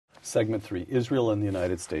Segment 3, Israel and the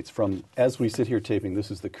United States. From, as we sit here taping,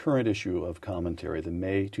 this is the current issue of Commentary, the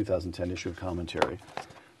May 2010 issue of Commentary.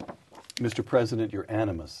 Mr. President, your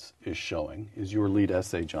animus is showing, is your lead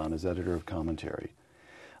essay, John, as editor of Commentary.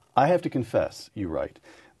 I have to confess, you write,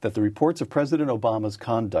 that the reports of President Obama's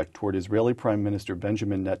conduct toward Israeli Prime Minister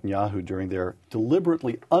Benjamin Netanyahu during their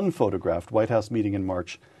deliberately unphotographed White House meeting in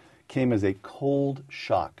March came as a cold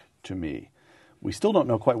shock to me. We still don't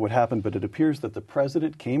know quite what happened, but it appears that the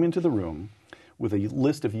president came into the room with a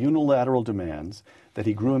list of unilateral demands, that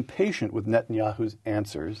he grew impatient with Netanyahu's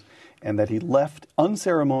answers, and that he left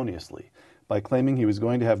unceremoniously by claiming he was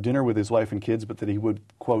going to have dinner with his wife and kids, but that he would,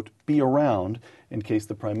 quote, be around in case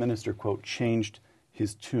the prime minister, quote, changed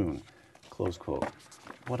his tune, close quote.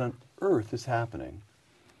 What on earth is happening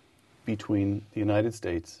between the United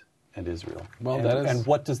States and Israel? Well, and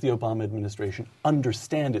what does the Obama administration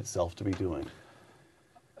understand itself to be doing?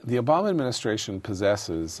 The Obama administration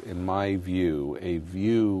possesses, in my view, a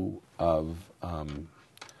view of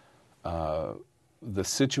the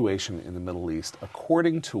situation in the Middle East,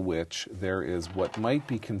 according to which there is what might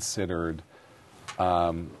be considered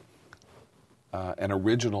an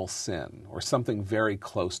original sin, or something very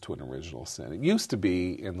close to an original sin. It used to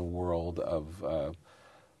be in the world of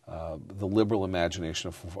the liberal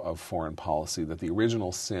imagination of foreign policy that the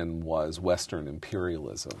original sin was Western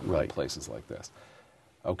imperialism in places like this.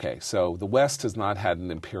 Okay, so the West has not had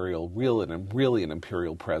an really an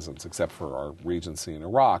imperial presence, except for our Regency in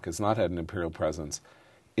Iraq, has not had an imperial presence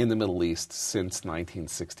in the Middle East since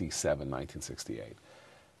 1967, 1968.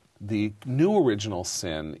 The new original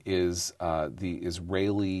sin is the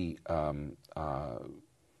Israeli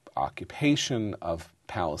occupation of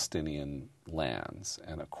Palestinian lands.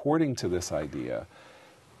 And according to this idea,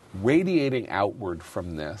 radiating outward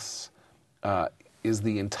from this is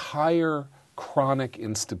the entire chronic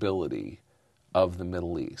instability of the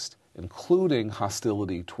Middle East, including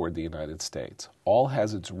hostility toward the United States, all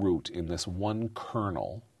has its root in this one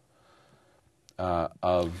kernel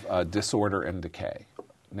of disorder and decay.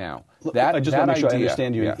 Now, I just want to make sure I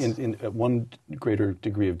understand you in one greater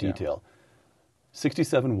degree of detail.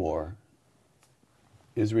 67 war,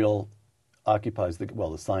 Israel occupies the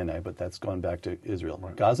Sinai, but that's gone back to Israel.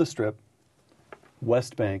 Right. Gaza Strip,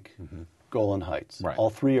 West Bank, Golan Heights. Right. All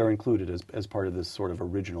three are included as part of this sort of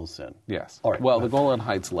original sin. Yes. All right. Well, the Golan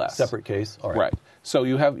Heights less. Separate case. All right. Right. So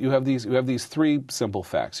you have these three simple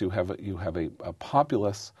facts. You have a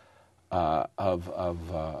populace of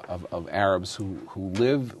Arabs who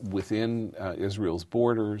live within Israel's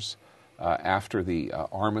borders after the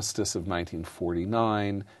armistice of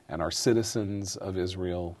 1949 and are citizens of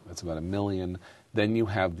Israel. That's about 1 million. Then you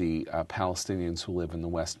have the Palestinians who live in the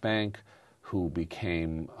West Bank, who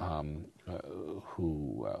became,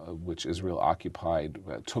 which Israel occupied,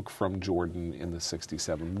 took from Jordan in the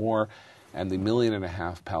 '67 war, and the 1.5 million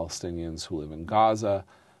Palestinians who live in Gaza,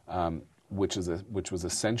 which was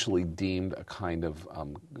essentially deemed a kind of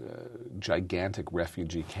gigantic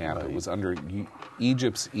refugee camp. Right. It was under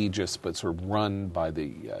Egypt's aegis, but sort of run by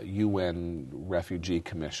the UN Refugee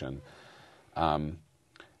Commission.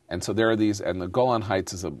 And so there are these, and the Golan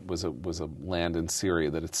Heights was a land in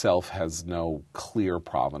Syria that itself has no clear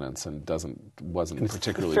provenance and wasn't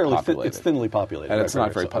particularly populated. It's thinly populated, and it's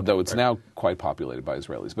not very though it's now quite populated by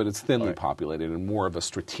Israelis, but it's thinly populated and more of a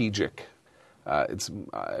strategic. It's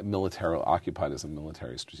military occupied as a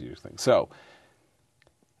military strategic thing. So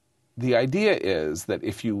the idea is that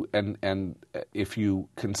if you if you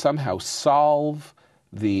can somehow solve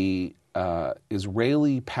the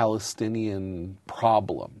Israeli-Palestinian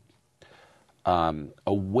problem,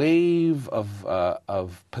 a wave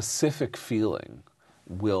of pacific feeling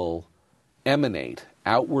will emanate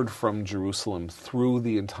outward from Jerusalem through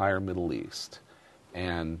the entire Middle East,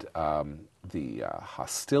 and the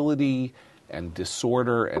hostility and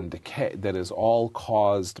disorder and decay that is all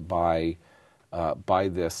caused by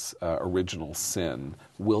this original sin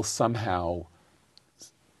will somehow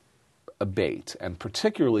abate, and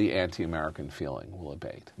particularly anti-American feeling will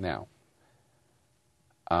abate. Now,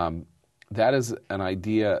 that is an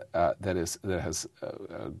idea that has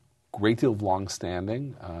a great deal of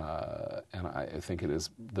long-standing, and I think it is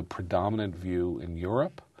the predominant view in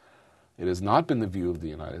Europe. It has not been the view of the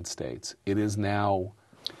United States. It is now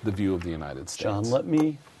the view of the United States. John, let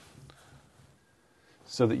me,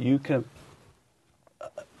 so that you can,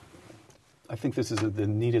 I think this is the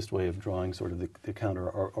neatest way of drawing sort of the counter,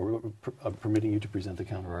 or permitting you to present the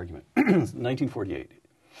counter-argument. 1948,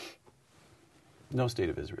 no state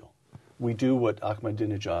of Israel. We do what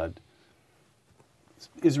Ahmadinejad,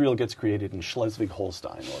 Israel gets created in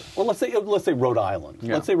Schleswig-Holstein, or let's say Rhode Island.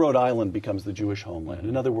 Yeah. Let's say Rhode Island becomes the Jewish homeland.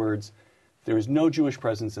 In other words, There is no Jewish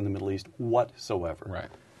presence in the Middle East whatsoever. Right.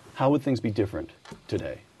 How would things be different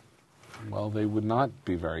today? Well, they would not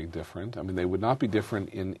be very different. I mean, they would not be different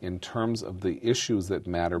in terms of the issues that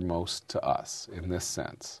matter most to us in this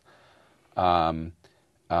sense.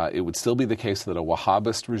 It would still be the case that a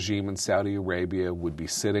Wahhabist regime in Saudi Arabia would be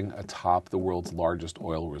sitting atop the world's largest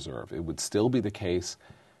oil reserve. It would still be the case.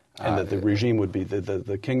 And that the regime would be,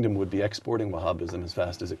 the kingdom would be exporting Wahhabism as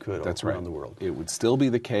fast as it could around the world. It would still be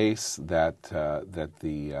the case that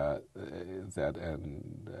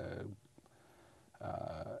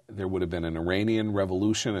there would have been an Iranian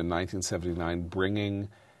revolution in 1979 bringing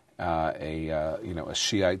a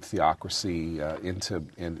Shiite theocracy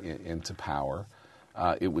into power.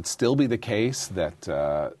 It would still be the case that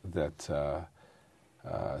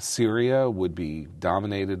Syria would be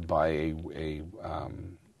dominated by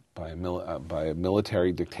a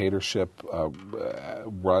military dictatorship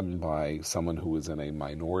run by someone who was in a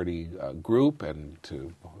minority group, and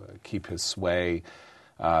to keep his sway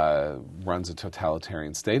runs a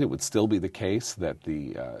totalitarian state. It would still be the case that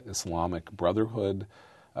the Islamic Brotherhood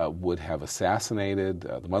would have assassinated,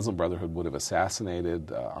 the Muslim Brotherhood would have assassinated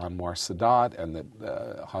Anwar Sadat, and that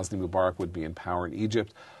Hosni Mubarak would be in power in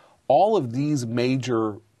Egypt. All of these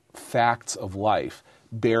major facts of life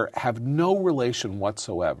have no relation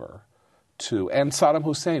whatsoever to, and Saddam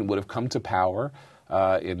Hussein would have come to power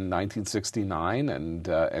in 1969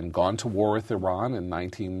 and gone to war with Iran in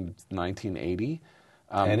 1980.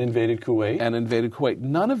 And invaded Kuwait.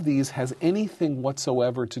 None of these has anything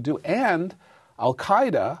whatsoever to do. And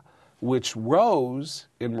Al-Qaeda, which rose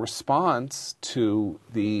in response to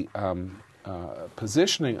the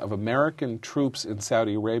positioning of American troops in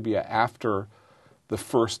Saudi Arabia after the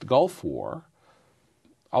first Gulf War,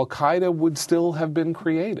 Al-Qaeda would still have been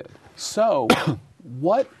created. So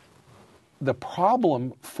what the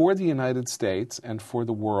problem for the United States and for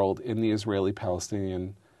the world in the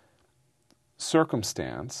Israeli-Palestinian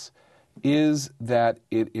circumstance is that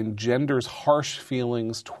it engenders harsh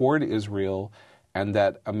feelings toward Israel, and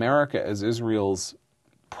that America, as Israel's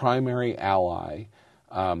primary ally,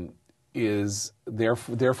 is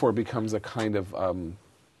therefore becomes a kind of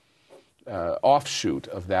offshoot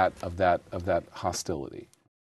of that hostility.